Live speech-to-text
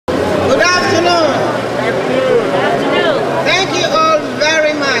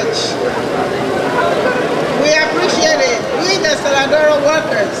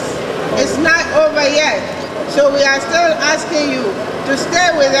we are still asking you to stay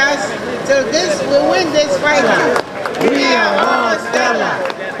with us till we win this fight too. We are all Stella.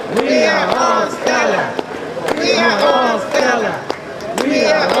 We are all Stella. We are all Stella. We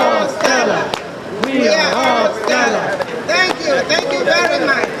are all Stella. We are all Stella. Thank you very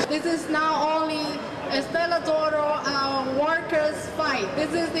much. This is not only a Stella D'Oro workers fight.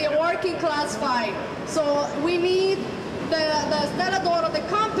 This is the working class fight. So we need the Stella D'Oro, the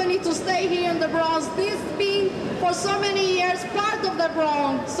company, to stay here in the Bronx. This has been for so many years part of the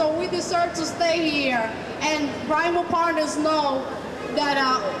Bronx, so we deserve to stay here. And Brimo partners know that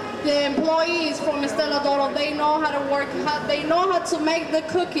the employees from Stella D'Oro, they know how to work, they know how to make the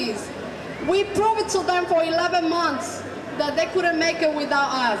cookies. We proved it to them for 11 months that they couldn't make it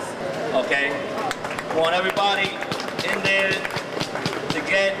without us. Okay, I want everybody in there to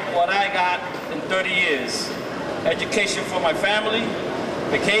get what I got in 30 years. Education for my family,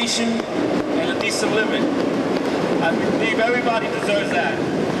 vacation, and a decent living. I believe everybody deserves that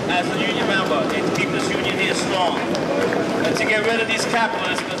as a union member and to keep this union here strong. And to get rid of these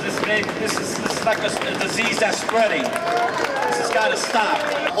capitalists, because this is like a disease that's spreading. This has got to stop.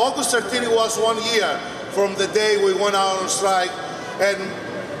 August 13 was 1 year from the day we went out on strike, and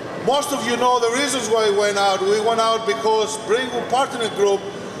most of you know the reasons why we went out. We went out because Bringo Partner Group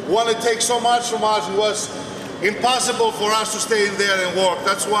wanted to take so much from us. It was impossible for us to stay in there and work.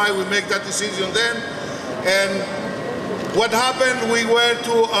 That's why we make that decision then. And what happened, we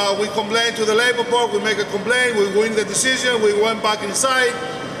complained to the labor board, we make a complaint, we win the decision, we went back inside.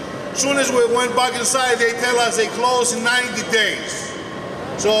 As soon as we went back inside, they tell us they close in 90 days.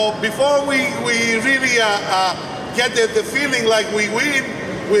 So before we really get the feeling like we win,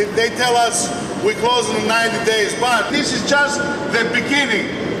 they tell us we close in 90 days. But this is just the beginning.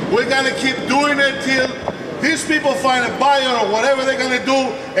 We're gonna keep doing it till these people find a buyer or whatever they're gonna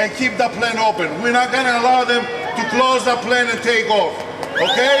do and keep that plant open. We're not gonna allow them to close that plant and take off,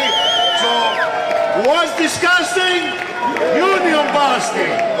 okay? So what's disgusting? Union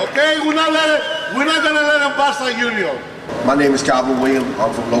busting, okay? We're not gonna let them bust our union. My name is Calvin Williams.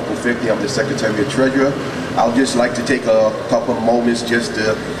 I'm from Local 50. I'm the Secretary of Treasurer. I'll just like to take a couple of moments just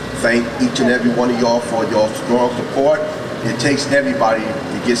to thank each and every one of y'all for your strong support. It takes everybody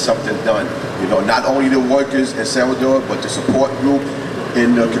to get something done. You know, not only the workers in Salvador, but the support group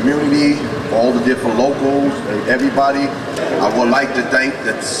in the community, all the different locals and everybody. I would like to thank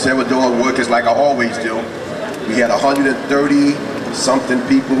the Salvador workers like I always do. We had 130 something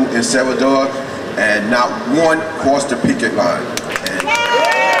people in Salvador and not one crossed the picket line.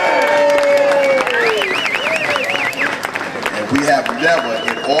 And we have never,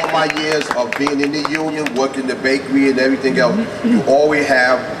 in all my years of being in the union, working the bakery and everything else, you always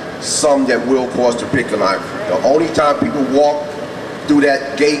have some that will cross the picket line. The only time people walk through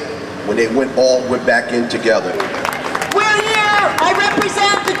that gate when they all went back in together. We're here. I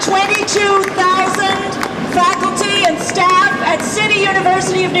represent the 22,000 faculty and staff at City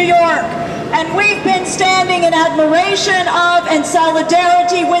University of New York. And we've been standing in admiration of and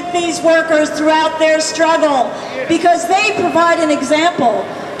solidarity with these workers throughout their struggle because they provide an example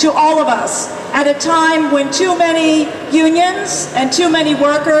to all of us at a time when too many unions and too many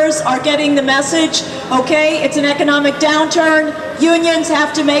workers are getting the message, okay, it's an economic downturn, unions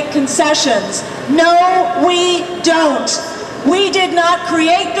have to make concessions. No, we don't. We did not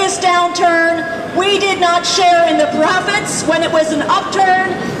create this downturn. We did not share in the profits when it was an upturn,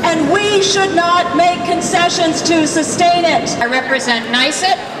 and we should not make concessions to sustain it. I represent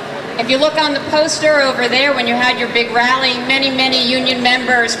NYSET. If you look on the poster over there when you had your big rally, many union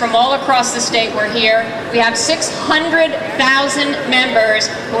members from all across the state were here. We have 600,000 members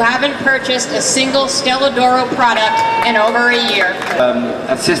who haven't purchased a single Stella D'Oro product in over a year.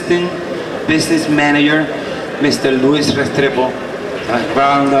 Assistant Business Manager, Mr. Luis Restrepo. A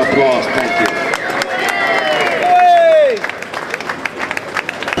round of applause, thank you.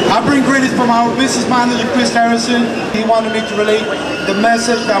 I bring greetings from our business manager, Chris Harrison. He wanted me to relay the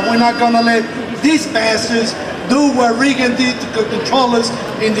message that we're not going to let these bastards do what Reagan did to control us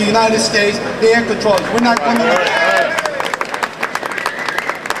in the United States. They are controllers. We're not going to let that.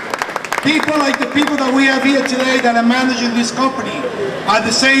 People like the people that we have here today that are managing this company are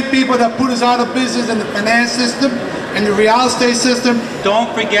the same people that put us out of business in the finance system and the real estate system.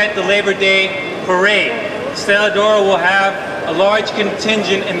 Don't forget the Labor Day parade. Stella D'Oro will have a large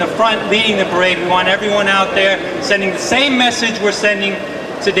contingent in the front leading the parade. We want everyone out there sending the same message we're sending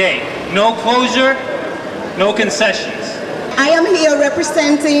today. No closure, no concessions. I am here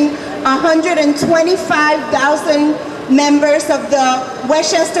representing 125,000 members of the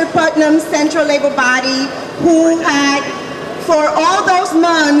Westchester Putnam Central Labor Body who had, for all those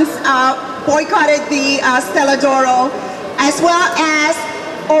months, boycotted the Stella d'Oro, as well as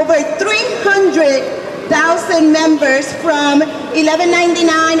over 300,000 members from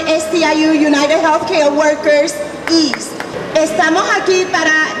 1199 STIU United Healthcare Workers East. Estamos aquí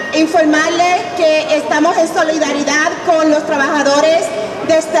para informarles que estamos en solidaridad con los trabajadores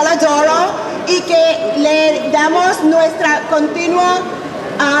de Stella d'Oro y que le damos nuestra continua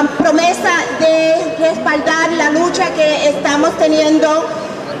promesa de respaldar la lucha que estamos teniendo.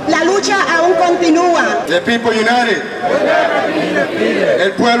 La lucha aún continúa. The people united.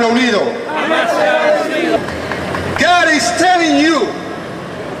 El pueblo unido. God is telling you,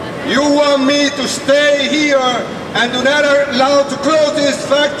 you want me to stay here and do not allow to close this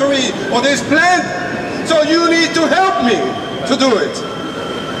factory or this plant, so you need to help me to do it.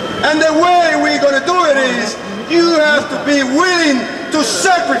 And the way we're going to do it is, you have to be willing to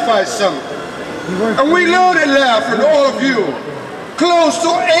sacrifice something. And we learned a lot from all of you. Close to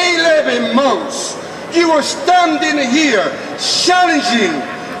 11 months, you were standing here challenging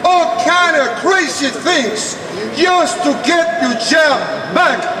all kind of crazy things just to get your job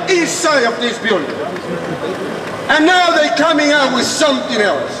back inside of this building. And now they're coming out with something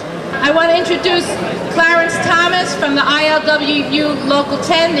else. I want to introduce Clarence Thomas from the ILWU Local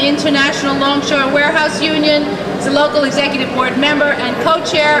 10, the International Longshore Warehouse Union. He's a local executive board member and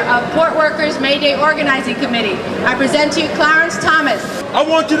co-chair of Port Workers May Day Organizing Committee. I present to you Clarence Thomas. I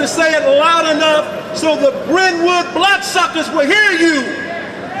want you to say it loud enough so the Brentwood bloodsuckers will hear you.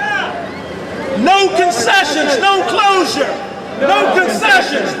 No concessions, no closure. No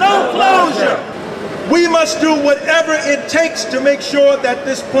concessions, no closure. We must do whatever it takes to make sure that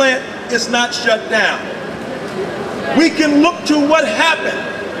this plant is not shut down. We can look to what happened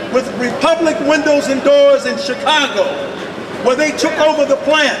with Republic Windows and Doors in Chicago, where they took over the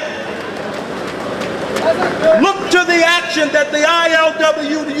plant. Look to the action that the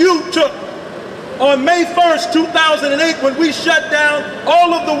ILWU took on May 1st, 2008, when we shut down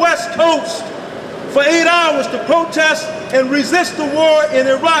all of the West Coast for 8 hours to protest and resist the war in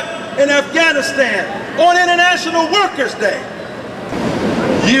Iraq and Afghanistan on International Workers' Day.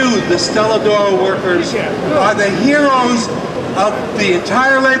 You, the Stella d'Oro workers, are the heroes of the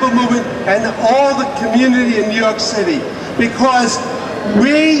entire labor movement and all the community in New York City, because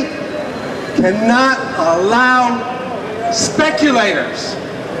we cannot allow speculators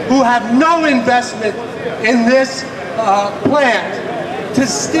who have no investment in this plant to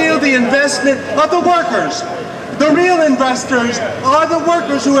steal the investment of the workers. The real investors are the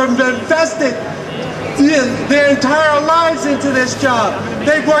workers who have invested their entire lives into this job.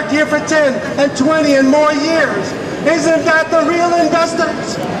 They've worked here for 10 and 20 and more years. Isn't that the real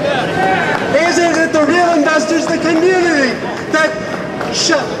investors? Isn't it the real investors, the community that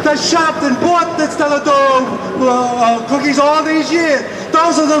shopped and bought the Stella d'Oro cookies all these years?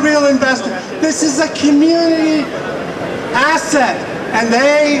 Those are the real investors. This is a community asset, and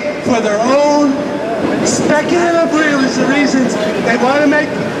they, for their own speculative reasons, they want to make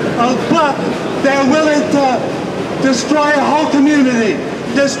a buck. They're willing to destroy a whole community,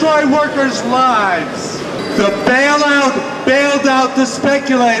 destroy workers' lives. The bailout bailed out the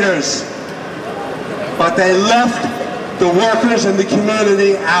speculators, but they left the workers and the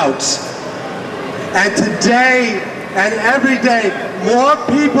community out. And today and every day, more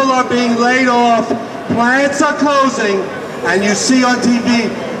people are being laid off, plants are closing, and you see on TV,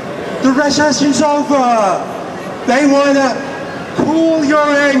 the recession's over. They want to cool your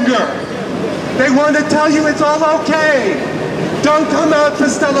anger. They want to tell you it's all okay. Don't come out for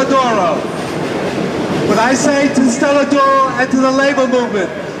Stella d'Oro. But I say to Stella d'Oro and to the labor movement,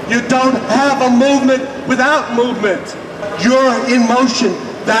 you don't have a movement without movement. You're in motion.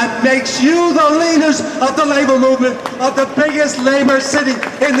 That makes you the leaders of the labor movement of the biggest labor city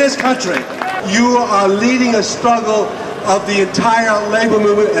in this country. You are leading a struggle of the entire labor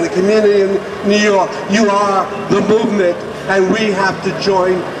movement and the community in New York. You are the movement, and we have to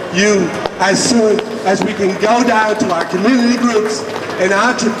join you as soon as we can go down to our community groups and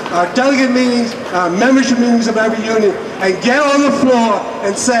our delegate meetings, our membership meetings of every union, and get on the floor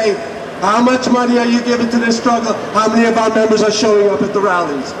and say, how much money are you giving to this struggle? How many of our members are showing up at the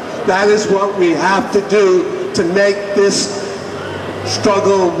rallies? That is what we have to do to make this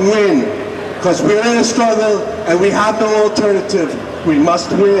struggle win. Because we're in a struggle and we have no alternative. We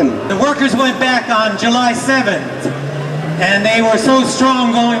must win. The workers went back on July 7th, and they were so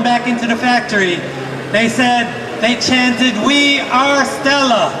strong going back into the factory. They said, they chanted, "We are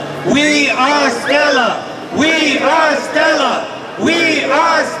Stella! We are Stella! We are Stella! We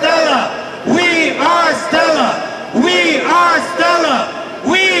are Stella! We are Stella! We are Stella!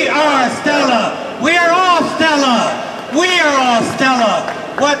 We are Stella! We are all Stella! We are all Stella!"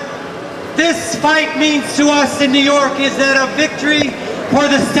 What this fight means to us in New York is that a victory for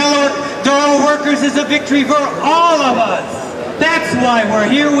the Stella d'Oro workers is a victory for all of us. That's why we're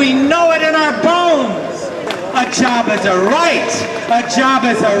here. We know it in our bones. A job is a right. A job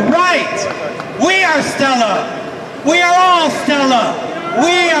is a right. We are Stella. We are all Stella.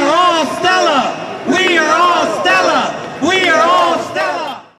 We are all Stella. We are all Stella. We are all